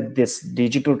especially with this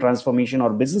digital transformation or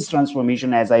business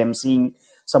transformation, as I am seeing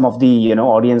some of the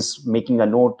audience making a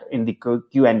note in the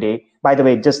Q&A. By the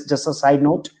way, just a side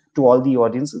note to all the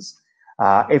audiences,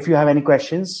 if you have any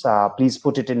questions, please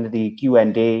put it in the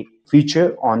Q&A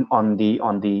feature on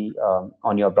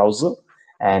your browser,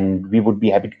 and we would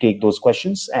be happy to take those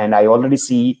questions. And I already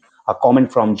see a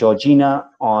comment from Georgina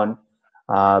on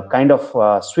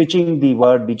switching the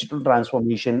word digital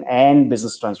transformation and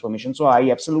business transformation. So I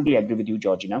absolutely agree with you,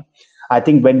 Georgina. I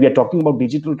think when we are talking about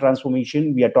digital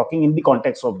transformation, we are talking in the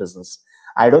context of business.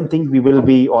 I don't think we will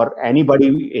be, or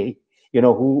anybody,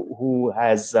 who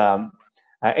has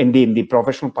in the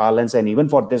professional parlance, and even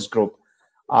for this group,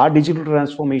 our digital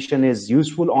transformation is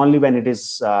useful only when it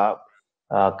is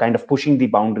kind of pushing the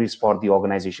boundaries for the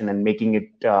organization and making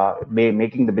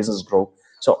the business grow.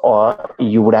 So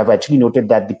you would have actually noted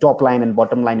that the top line and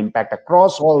bottom line impact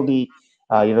across all the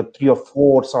 3 or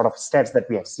 4 sort of stats that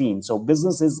we have seen. So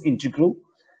business is integral,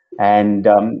 and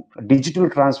digital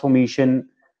transformation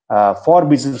for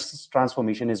business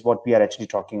transformation is what we are actually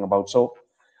talking about. So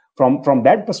from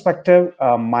that perspective,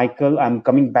 Michael, I'm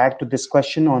coming back to this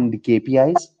question on the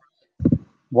KPIs.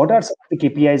 What are some of the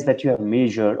KPIs that you have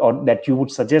measured or that you would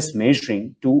suggest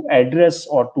measuring to address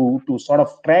or to sort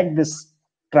of track this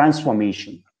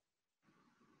transformation?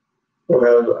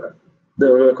 Well,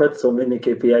 there were quite so many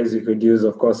KPIs you could use,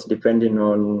 of course, depending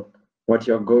on what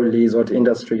your goal is, what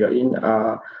industry you're in.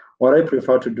 What I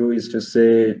prefer to do is to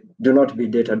say, do not be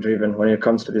data-driven when it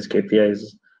comes to these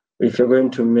KPIs. If you're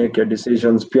going to make your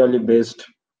decisions purely based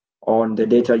on the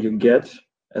data you get,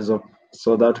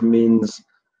 so that means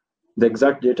the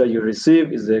exact data you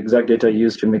receive is the exact data you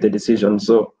use to make the decision.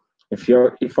 So if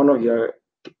one of your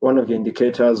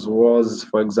indicators was,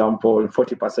 for example,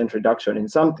 40% reduction in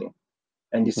something,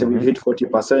 and you say we've hit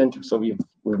 40%, so we've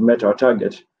met our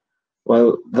target.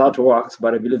 Well, that works,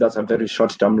 but I believe that's a very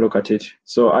short-term look at it.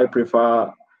 So I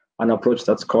prefer an approach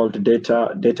that's called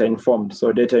data informed.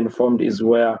 So data informed is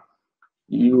where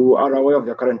you are aware of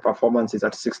your current performance is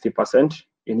at 60%.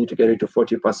 You need to get it to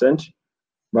 40%.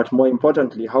 But more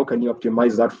importantly, how can you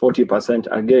optimize that 40%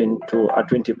 again to a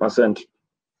 20%?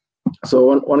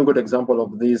 So one good example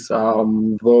of this,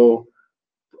 though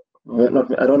I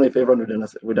don't know if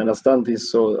everyone would understand this.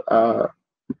 So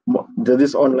there's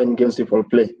this online games people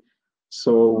play.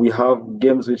 So we have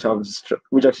games which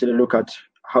actually look at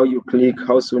how you click,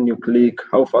 how soon you click,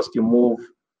 how fast you move,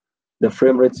 the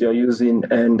frame rates you're using,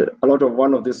 and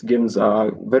one of these games are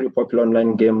a very popular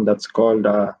online game that's called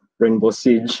Rainbow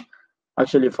Siege.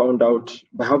 Actually found out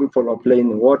by how people are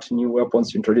playing what new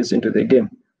weapons introduced into the game.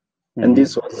 And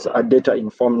this was a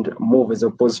data-informed move as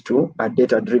opposed to a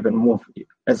data-driven move.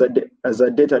 As a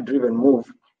data-driven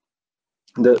move,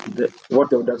 what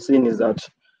they would have seen is that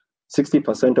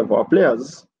 60% of our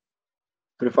players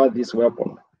prefer this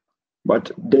weapon.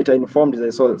 But data-informed is I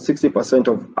saw 60%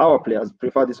 of our players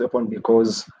prefer this weapon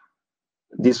because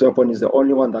this weapon is the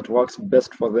only one that works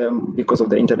best for them because of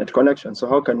the internet connection. So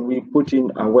how can we put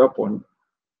in a weapon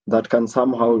that can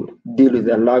somehow deal with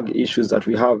the lag issues that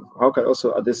we have? How can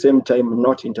also at the same time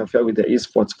not interfere with the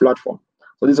esports platform?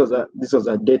 So this was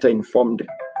a data-informed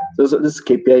So this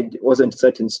KPI wasn't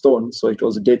set in stone, so it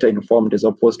was data informed as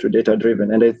opposed to data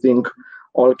driven. And I think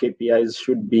all KPIs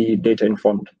should be data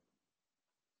informed.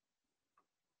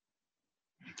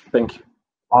 Thank you.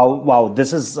 Wow,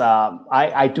 this is,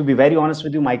 to be very honest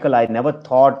with you, Michael, I never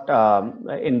thought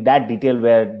in that detail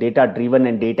where data driven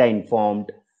and data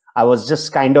informed. I was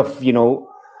just kind of,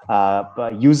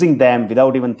 using them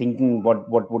without even thinking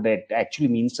what would it actually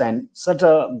means. And such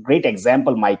a great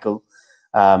example, Michael.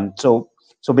 So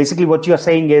basically what you're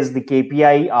saying is the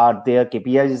KPIs are there,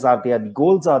 the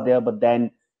goals are there, but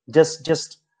then just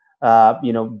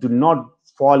do not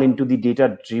fall into the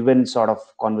data driven sort of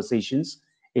conversations.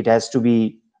 It has to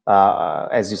be,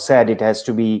 as you said, it has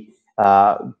to be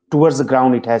towards the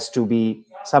ground. It has to be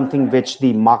something which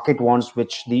the market wants,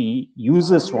 which the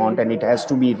users want, and it has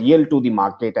to be real to the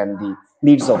market and the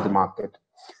needs of the market.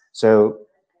 So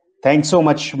thanks so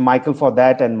much, Michael, for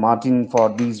that, and Martin for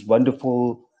these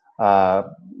wonderful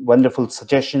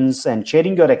suggestions and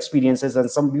sharing your experiences and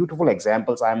some beautiful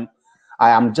examples.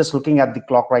 I'm just looking at the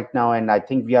clock right now, and I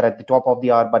think we are at the top of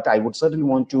the hour, but I would certainly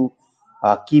want to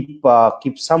keep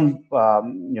some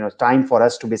time for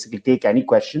us to basically take any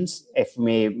questions if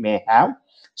may have.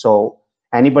 So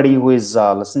anybody who is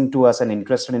listening to us and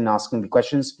interested in asking the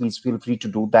questions, please feel free to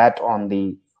do that on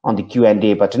the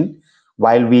Q&A button.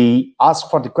 While we ask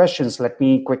for the questions, let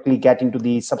me quickly get into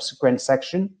the subsequent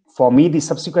section. For me, the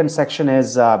subsequent section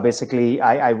is basically,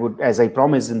 I would, as I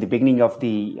promised in the beginning of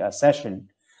the session,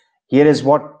 here is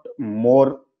what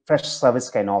more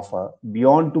Freshservice can offer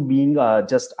beyond to being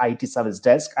just IT service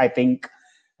desk. I think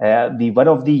one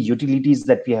of the utilities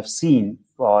that we have seen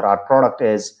for our product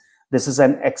is this is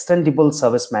an extendable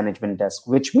service management desk,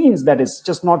 which means that it's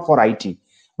just not for IT,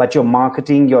 but your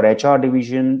marketing, your HR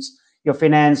divisions, your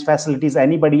finance, facilities,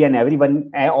 anybody and everyone,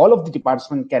 all of the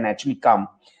departments can actually come.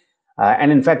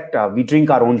 And in fact, we drink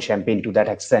our own champagne to that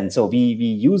extent. So we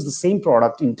use the same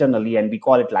product internally and we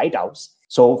call it Lighthouse.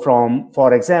 So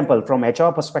for example, from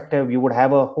HR perspective, you would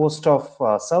have a host of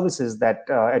services that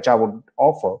HR would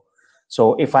offer.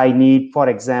 So if I need, for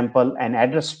example, an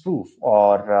address proof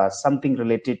or something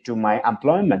related to my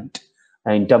employment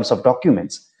in terms of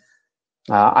documents,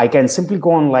 I can simply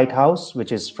go on Lighthouse,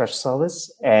 which is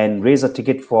Freshservice, and raise a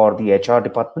ticket for the HR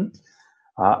department.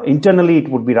 Internally, it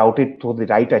would be routed to the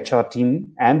right HR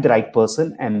team and the right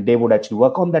person, and they would actually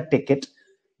work on that ticket,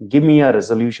 give me a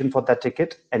resolution for that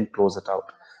ticket, and close it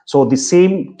out. So the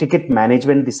same ticket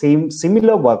management, the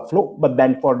similar workflow, but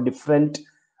then for different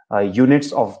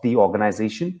units of the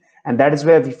organization. And that is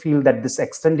where we feel that this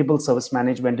extendable service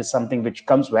management is something which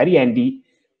comes very handy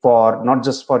for not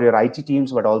just for your IT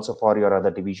teams, but also for your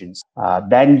other divisions.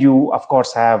 Then you, of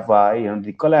course, have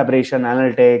the collaboration,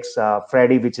 analytics,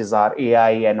 Freddy, which is our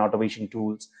AI and automation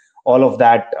tools, all of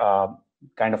that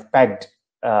kind of pegged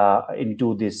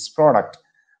into this product,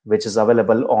 which is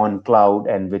available on cloud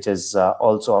and which is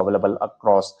also available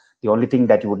across. The only thing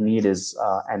that you would need is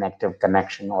an active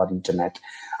connection or internet.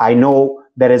 I know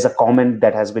there is a comment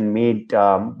that has been made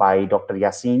by Dr.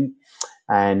 Yassine,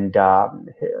 and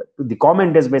the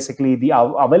comment is basically the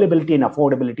availability and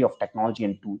affordability of technology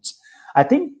and tools. I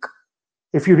think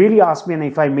if you really ask me, and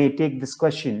if I may take this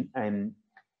question, and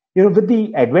with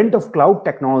the advent of cloud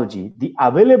technology, the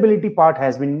availability part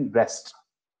has been rested.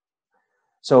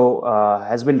 So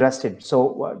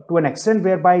to an extent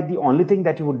whereby the only thing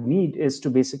that you would need is to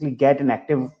basically get an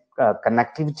active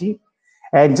connectivity.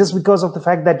 And just because of the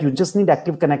fact that you just need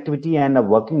active connectivity and a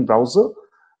working browser,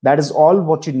 that is all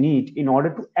what you need in order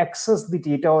to access the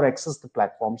data or access the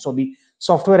platform. So the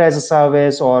software as a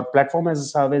service or platform as a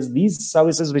service, these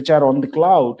services which are on the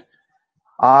cloud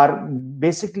are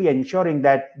basically ensuring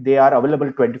that they are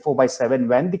available 24/7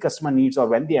 when the customer needs or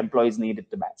when the employees need it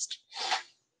the best.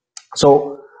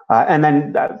 So, and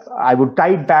then I would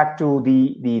tie it back to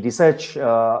the research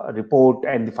report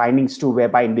and the findings too,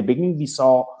 whereby in the beginning we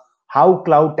saw how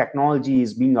cloud technology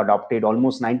is being adopted.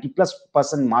 Almost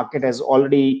 90+% market has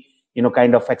already,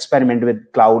 kind of experimented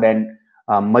with cloud, and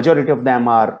majority of them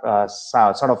are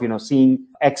sort of, seeing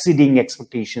exceeding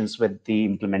expectations with the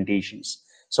implementations.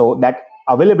 So that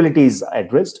availability is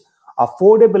addressed.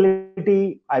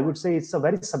 Affordability, I would say, it's a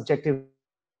very subjective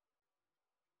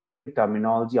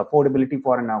terminology. Affordability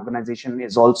for an organization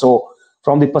is also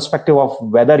from the perspective of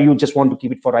whether you just want to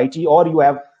keep it for IT or you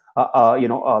have,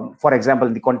 for example,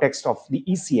 in the context of the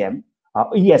ESM,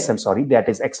 that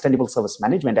is extendable service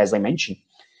management, as I mentioned.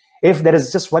 If there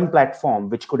is just one platform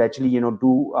which could actually,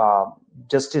 do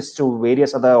justice to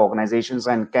various other organizations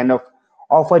and kind of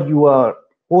offer you a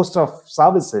host of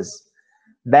services,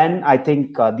 then I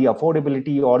think the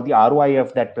affordability or the ROI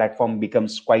of that platform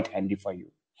becomes quite handy for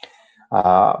you.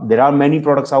 There are many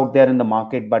products out there in the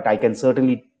market, but I can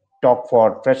certainly talk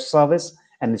for fresh service,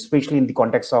 and especially in the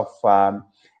context of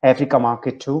Africa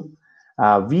market too.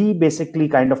 We basically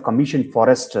kind of commissioned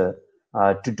Forrester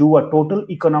to do a total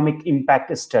economic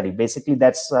impact study. Basically,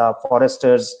 that's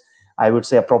Forrester's, I would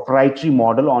say, a proprietary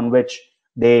model on which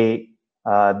they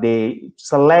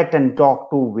select and talk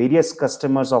to various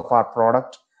customers of our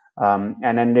product. And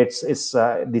then it's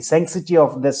the sensitivity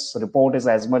of this report is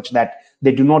as much that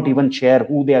they do not even share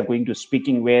who they are going to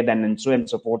speaking with, and so on and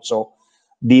so forth. So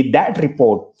that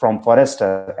report from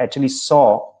Forrester actually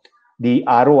saw the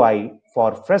ROI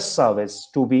for fresh service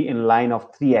to be in line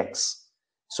of 3x.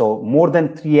 So more than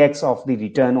 3x of the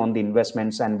return on the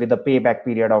investments, and with a payback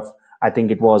period of, I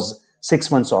think it was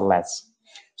 6 months or less.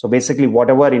 So basically,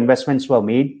 whatever investments were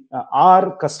made,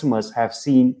 our customers have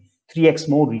seen 3x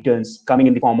more returns coming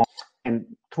in the form of, and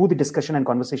through the discussion and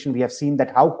conversation, we have seen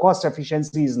that how cost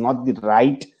efficiency is not the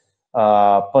right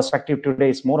perspective today.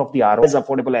 It's more of the ROI as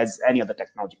affordable as any other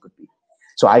technology could be.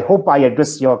 So I hope I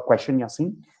addressed your question,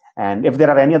 Yasin. And if there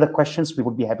are any other questions, we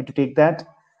would be happy to take that.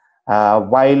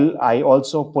 While I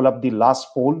also pull up the last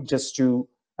poll just to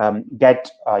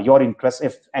get your interest.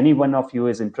 If any one of you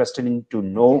is interested in to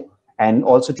know and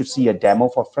also to see a demo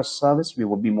for fresh service, we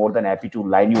would be more than happy to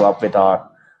line you up with our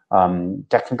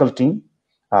technical team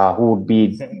who would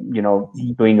be,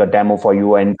 doing a demo for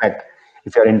you. In fact,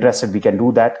 if you're interested, we can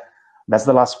do that. That's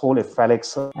the last poll. If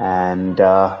Felix and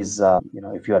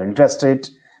if you are interested,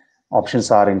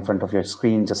 options are in front of your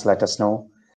screen. Just let us know.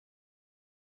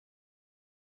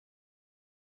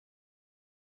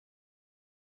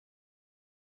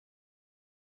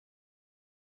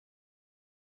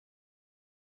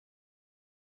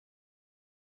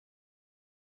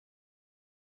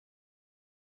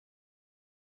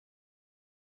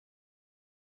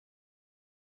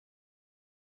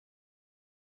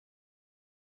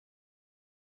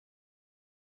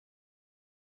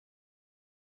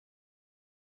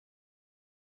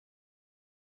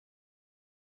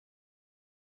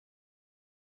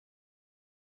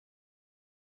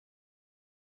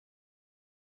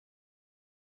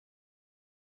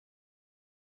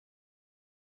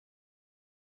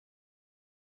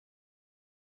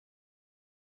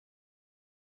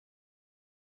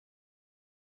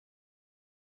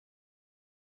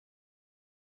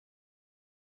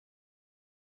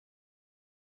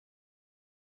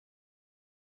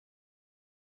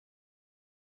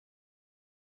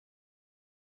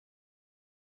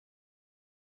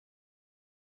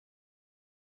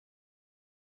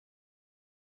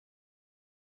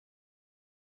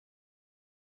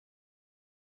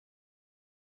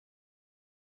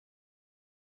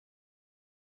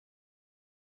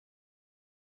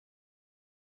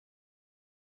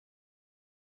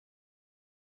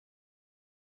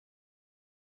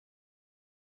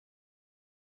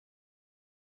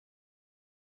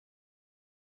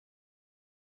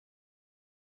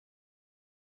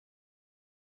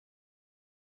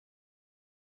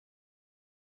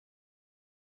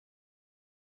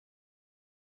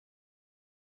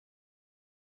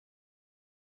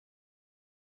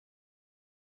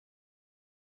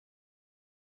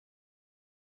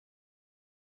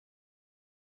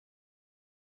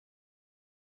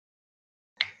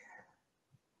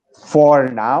 For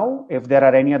now, if there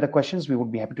are any other questions, we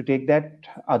would be happy to take that.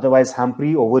 Otherwise,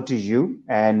 Humphrey, over to you.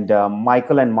 And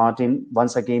Michael and Martin,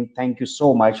 once again, thank you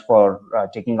so much for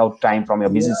taking out time from your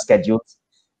busy schedules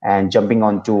and jumping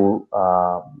on to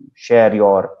share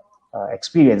your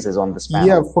experiences on this panel.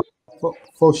 Yeah,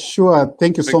 for sure.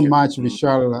 Thank you so much,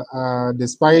 Vishal.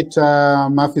 Despite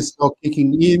Murphy's Law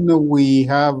kicking in, we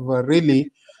have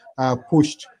really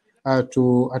pushed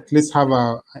to at least have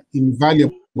an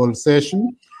invaluable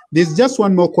session. There's just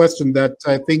one more question that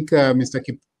I think Mr.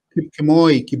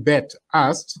 Kimoi Kibet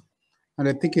asked, and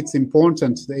I think it's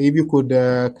important that if you could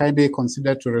kindly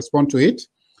consider to respond to it.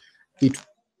 It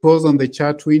was on the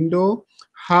chat window.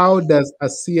 How does a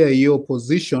CIO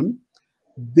position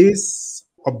these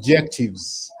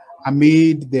objectives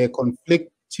amid the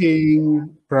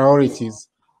conflicting priorities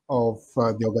of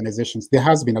the organizations? There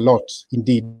has been a lot,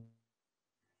 indeed,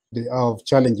 of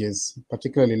challenges,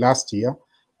 particularly last year.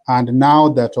 And now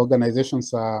that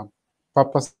organizations are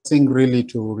purposing really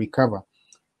to recover.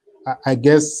 I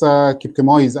guess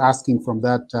Kipkemo is asking from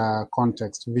that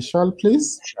context. Vishal,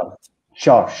 please.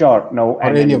 Sure. No, or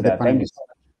any of the panelists.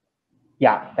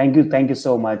 Yeah, thank you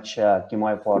so much,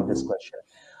 Kimoy, for this question.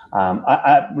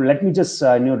 Let me just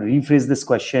rephrase this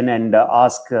question and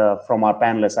ask from our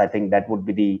panelists. I think that would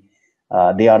be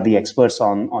they are the experts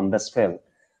on this field.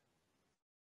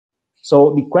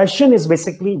 So the question is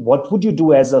basically, what would you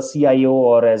do as a CIO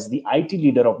or as the IT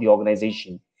leader of the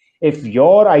organization if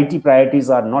your IT priorities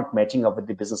are not matching up with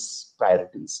the business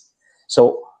priorities.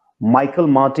 So, Michael,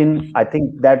 Martin, I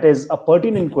think that is a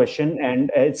pertinent question,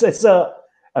 and it's a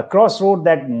crossroad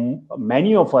that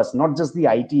many of us, not just the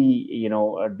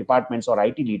IT departments or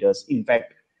IT leaders, in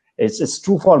fact, it's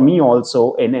true for me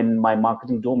also in my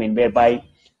marketing domain, whereby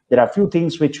there are a few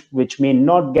things which may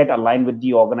not get aligned with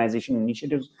the organization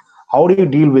initiatives. How do you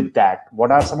deal with that?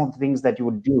 What are some of the things that you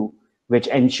would do which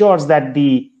ensures that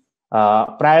the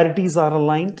priorities are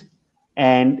aligned?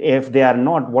 And if they are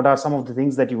not, what are some of the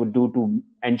things that you would do to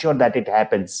ensure that it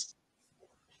happens?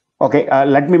 Okay,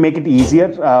 let me make it easier.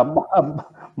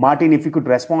 Martin, if you could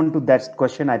respond to that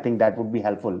question, I think that would be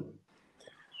helpful.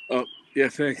 Yeah,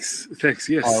 thanks.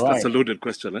 Yes, All right. That's a loaded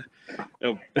question.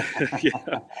 Yeah,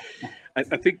 I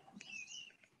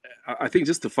think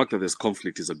just the fact that there's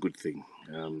conflict is a good thing,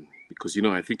 because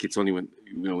I think it's only when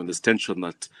when there's tension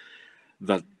that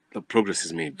the progress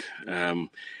is made.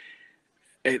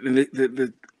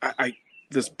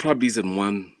 There's probably isn't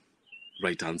one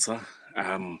right answer.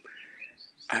 I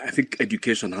think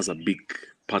education has a big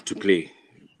part to play.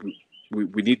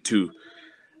 We need to,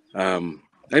 and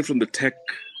from the tech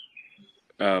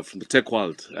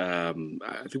world, I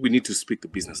think we need to speak the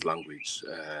business language.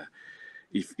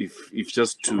 If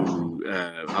just to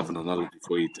have an analogy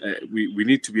for it, we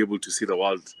need to be able to see the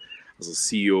world as a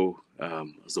CEO,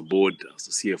 as a board, as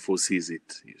a CFO sees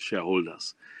it,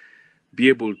 shareholders, be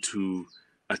able to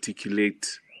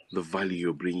articulate the value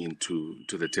you're bringing to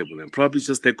the table, and probably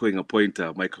just echoing a point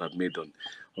Michael had made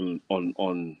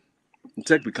on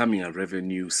tech becoming a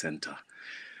revenue center,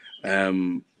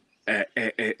 and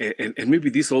maybe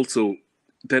this also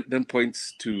then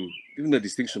points to even the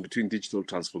distinction between digital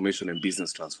transformation and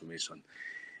business transformation.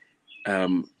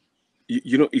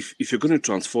 If you're going to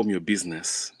transform your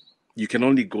business, you can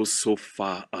only go so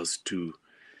far as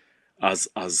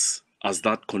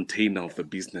that container of the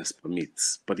business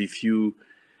permits. But if you're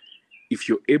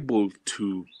able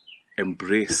to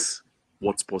embrace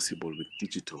what's possible with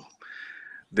digital,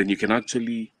 then you can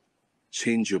actually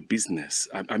change your business.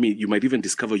 I mean, you might even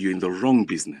discover you're in the wrong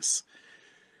business.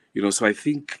 So I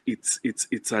think it's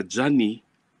a journey,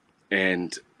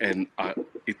 and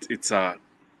it's a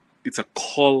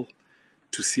call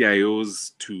to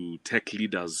CIOs, to tech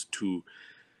leaders, to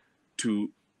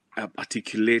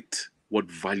articulate what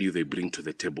value they bring to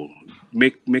the table,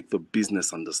 make the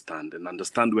business understand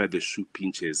where the shoe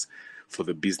pinches for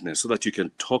the business, so that you can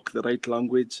talk the right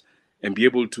language and be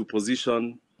able to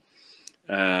position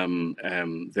you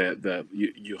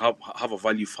have a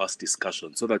value first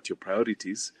discussion, so that your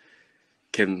priorities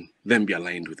can then be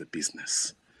aligned with the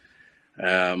business.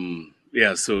 So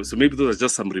maybe those are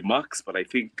just some remarks, but I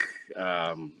think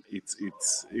it's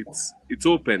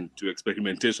open to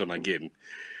experimentation again.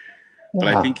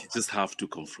 But I think you just have to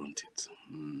confront it.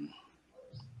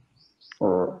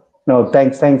 No,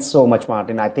 thanks so much,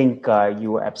 Martin. I think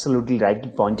you absolutely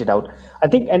rightly pointed out. I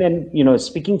think, and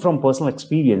speaking from personal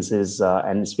experiences,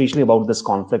 and especially about this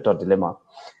conflict or dilemma,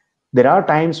 there are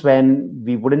times when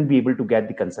we wouldn't be able to get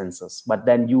the consensus. But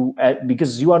then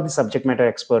because you are the subject matter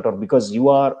expert, or because you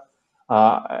are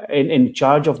in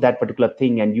charge of that particular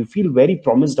thing, and you feel very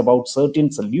promised about certain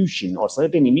solution or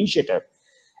certain initiative,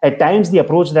 at times the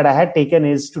approach that I had taken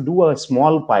is to do a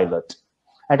small pilot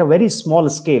at a very small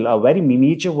scale, a very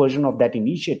miniature version of that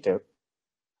initiative,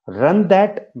 run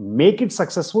that, make it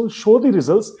successful, show the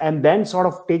results, and then sort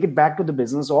of take it back to the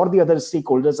business or the other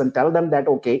stakeholders and tell them that,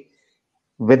 okay,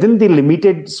 within the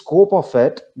limited scope of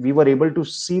it, we were able to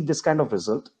see this kind of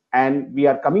result, and we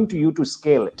are coming to you to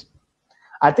scale it.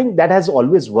 I think that has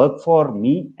always worked for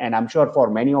me, and I'm sure for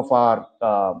many of our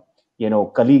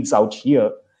colleagues out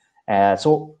here.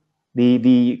 So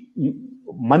the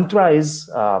mantra is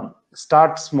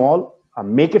start small,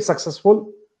 make it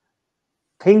successful,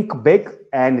 think big,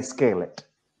 and scale it.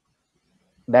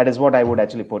 That is what I would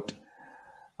actually put.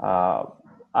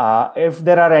 If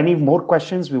there are any more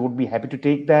questions, we would be happy to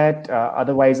take that.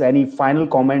 Otherwise, any final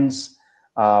comments,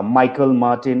 Michael,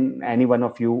 Martin, any one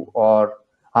of you, or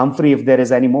Humphrey, if there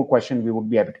is any more question, we would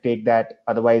be happy to take that.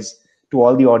 Otherwise, to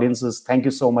all the audiences, thank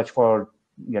you so much for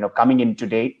coming in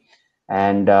today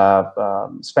and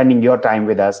spending your time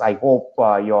with us. I hope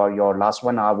your last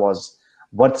 1 hour was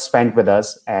worth spent with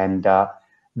us. And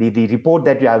the report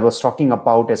that I was talking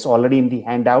about is already in the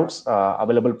handouts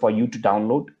available for you to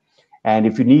download. And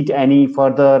if you need any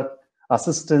further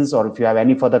assistance, or if you have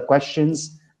any further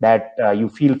questions that you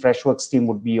feel Freshworks team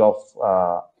would be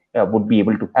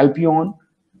able to help you on,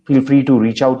 feel free to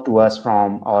reach out to us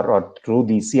from or through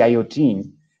the CIO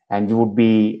team, and we would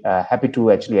be happy to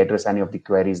actually address any of the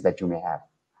queries that you may have.